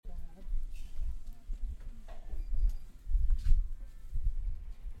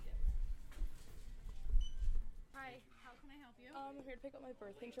here to pick up my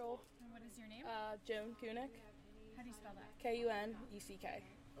birth control. And what is your name? Joan Kuneck. How do you spell that? Kuneck. Okay.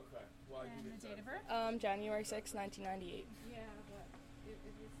 Well, and the date of birth? January 6, 1998. Yeah, but it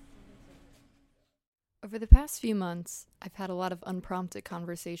is Over the past few months, I've had a lot of unprompted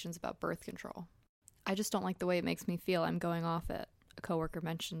conversations about birth control. I just don't like the way it makes me feel I'm going off it, a coworker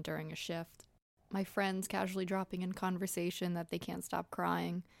mentioned during a shift. My friends casually dropping in conversation that they can't stop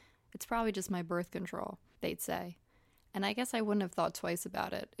crying. It's probably just my birth control, they'd say. And I guess I wouldn't have thought twice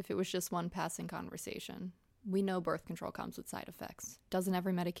about it if it was just one passing conversation. We know birth control comes with side effects. Doesn't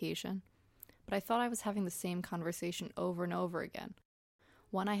every medication? But I thought I was having the same conversation over and over again.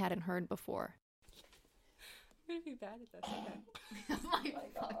 One I hadn't heard before. I'm gonna be bad at this. Oh my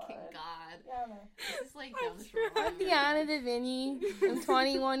fucking god. This is like dumb I'm Deanna Devenney. I'm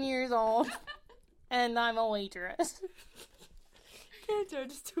 21 years old. And I'm a waitress. Can't I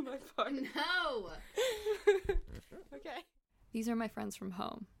just do my part? No! Okay. These are my friends from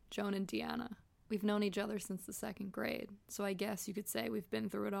home, Joan and Deanna. We've known each other since the 2nd grade, so I guess you could say we've been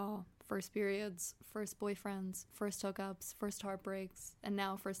through it all. First periods, first boyfriends, first hookups, first heartbreaks, and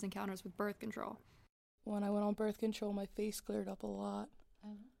now first encounters with birth control. When I went on birth control, my face cleared up a lot.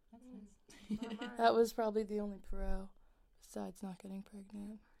 Oh, that's nice. That was probably the only pro, besides not getting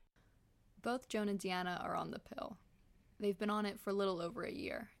pregnant. Both Joan and Deanna are on the pill. They've been on it for a little over a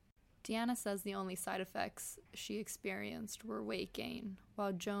year. Deanna says the only side effects she experienced were weight gain,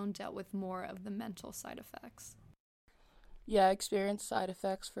 while Joan dealt with more of the mental side effects. Yeah, I experienced side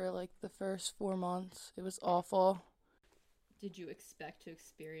effects for like the first 4 months. It was awful. Did you expect to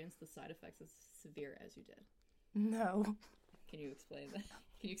experience the side effects as severe as you did? No. Can you explain that?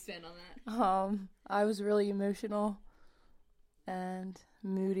 Can you expand on that? I was really emotional and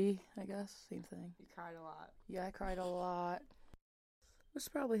moody, I guess. Same thing. You cried a lot. Yeah, I cried a lot. It was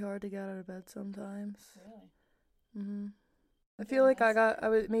probably hard to get out of bed sometimes. Really? I feel like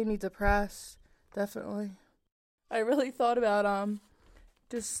it made me depressed, definitely. I really thought about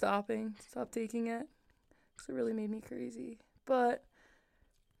just stop taking it, because it really made me crazy. But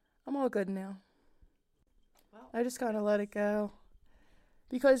I'm all good now. Wow. I just kind of let it go,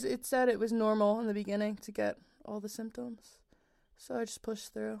 because it said it was normal in the beginning to get all the symptoms. So I just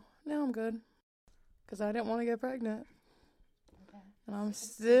pushed through. Now I'm good, because I didn't want to get pregnant. Okay. And I'm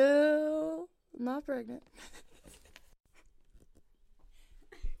still not pregnant.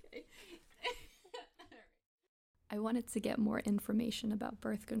 I wanted to get more information about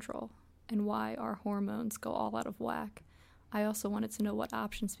birth control and why our hormones go all out of whack. I also wanted to know what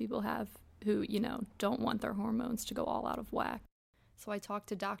options people have who, don't want their hormones to go all out of whack. So I talked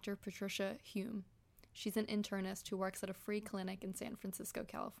to Doctor Patricia Hume. She's an internist who works at a free clinic in San Francisco,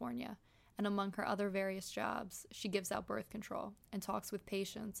 California. And among her other various jobs, she gives out birth control and talks with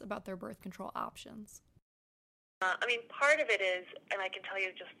patients about their birth control options. Part of it is, and I can tell you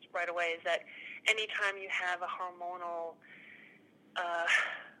just right away, is that anytime you have a hormonal,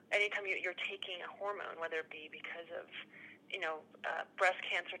 anytime you're taking a hormone, whether it be because of, breast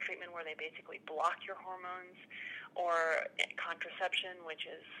cancer treatment where they basically block your hormones, or contraception, which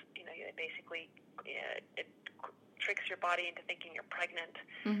is, it basically it tricks your body into thinking you're pregnant,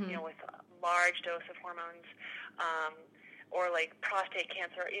 with a large dose of hormones, or like prostate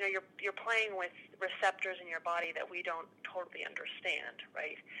cancer. You're playing with receptors in your body that we don't totally understand,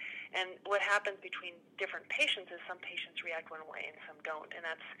 right? And what happens between different patients is some patients react one way and some don't, and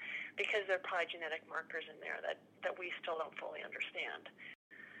that's because there are probably genetic markers in there that we still don't fully understand.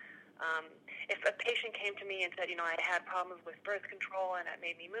 If a patient came to me and said, I had problems with birth control and it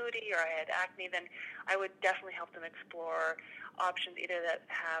made me moody, or I had acne, then I would definitely help them explore options either that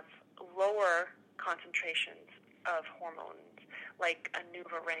have lower concentrations of hormones, like a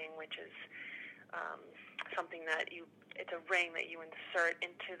NuvaRing, which is something that it's a ring that you insert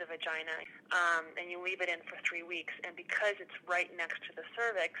into the vagina, and you leave it in for 3 weeks. And because it's right next to the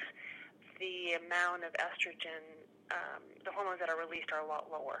cervix, the amount of estrogen, the hormones that are released are a lot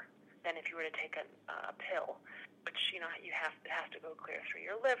lower than if you were to take a pill, which, it has to go clear through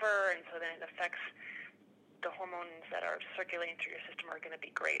your liver, and so then it affects the hormones that are circulating through your system are going to be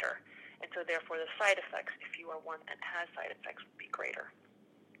greater. And so therefore the side effects, if you are one that has side effects, would be greater.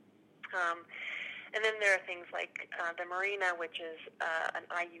 And then there are things like the Mirena, which is an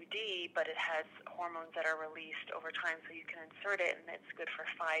IUD, but it has hormones that are released over time, so you can insert it, and it's good for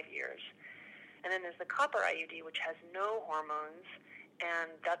 5 years. And then there's the copper IUD, which has no hormones,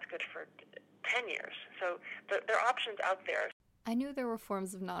 and that's good for 10 years. So there are options out there. I knew there were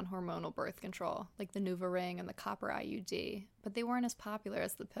forms of non-hormonal birth control, like the NuvaRing and the copper IUD, but they weren't as popular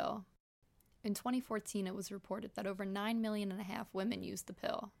as the pill. In 2014, it was reported that over 9.5 million women used the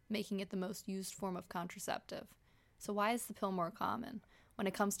pill, making it the most used form of contraceptive. So why is the pill more common? When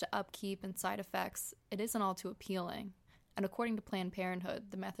it comes to upkeep and side effects, it isn't all too appealing. And according to Planned Parenthood,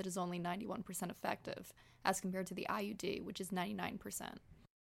 the method is only 91% effective, as compared to the IUD, which is 99%.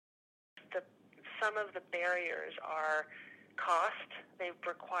 Some of the barriers are cost. They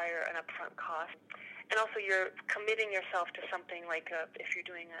require an upfront cost. And also you're committing yourself to something like if you're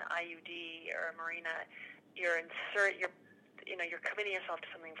doing an IUD or a Mirena, you're committing yourself to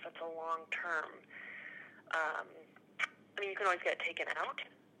something that's a long term. You can always get taken out,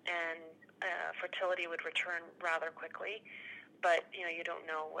 and fertility would return rather quickly, but you don't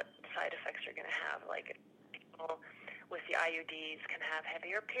know what side effects you're going to have. Like people with the IUDs can have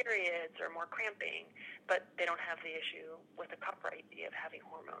heavier periods or more cramping, but they don't have the issue with the copper IUD of having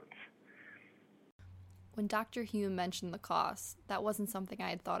hormones. When Dr. Hume mentioned the cost, that wasn't something I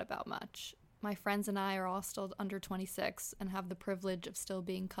had thought about much. My friends and I are all still under 26 and have the privilege of still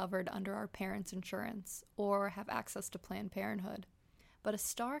being covered under our parents' insurance or have access to Planned Parenthood. But a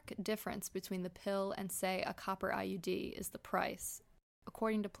stark difference between the pill and, say, a copper IUD is the price.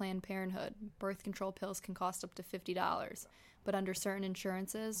 According to Planned Parenthood, birth control pills can cost up to $50, but under certain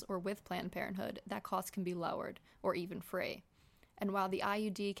insurances or with Planned Parenthood, that cost can be lowered or even free. And while the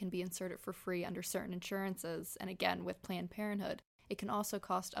IUD can be inserted for free under certain insurances, and again with Planned Parenthood, it can also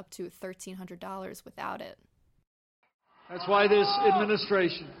cost up to $1,300 without it. That's why this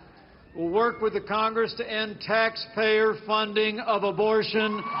administration will work with the Congress to end taxpayer funding of abortion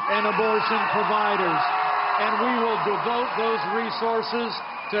and abortion providers. And we will devote those resources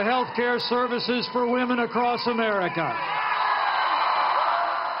to health care services for women across America.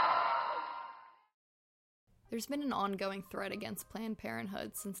 There's been an ongoing threat against Planned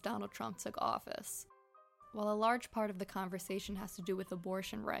Parenthood since Donald Trump took office. While a large part of the conversation has to do with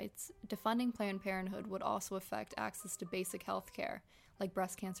abortion rights, defunding Planned Parenthood would also affect access to basic health care, like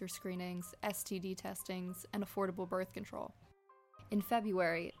breast cancer screenings, STD testings, and affordable birth control. In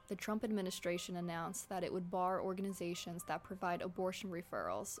February, the Trump administration announced that it would bar organizations that provide abortion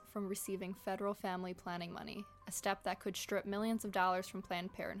referrals from receiving federal family planning money, a step that could strip millions of dollars from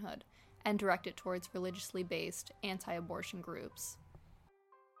Planned Parenthood and direct it towards religiously based anti-abortion groups.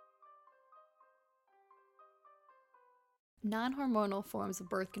 Non-hormonal forms of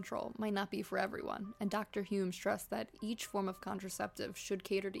birth control might not be for everyone, and Dr. Hume stressed that each form of contraceptive should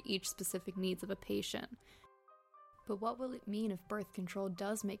cater to each specific needs of a patient. But what will it mean if birth control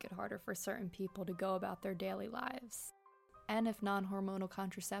does make it harder for certain people to go about their daily lives? And if non-hormonal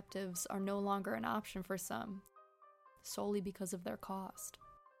contraceptives are no longer an option for some, solely because of their cost?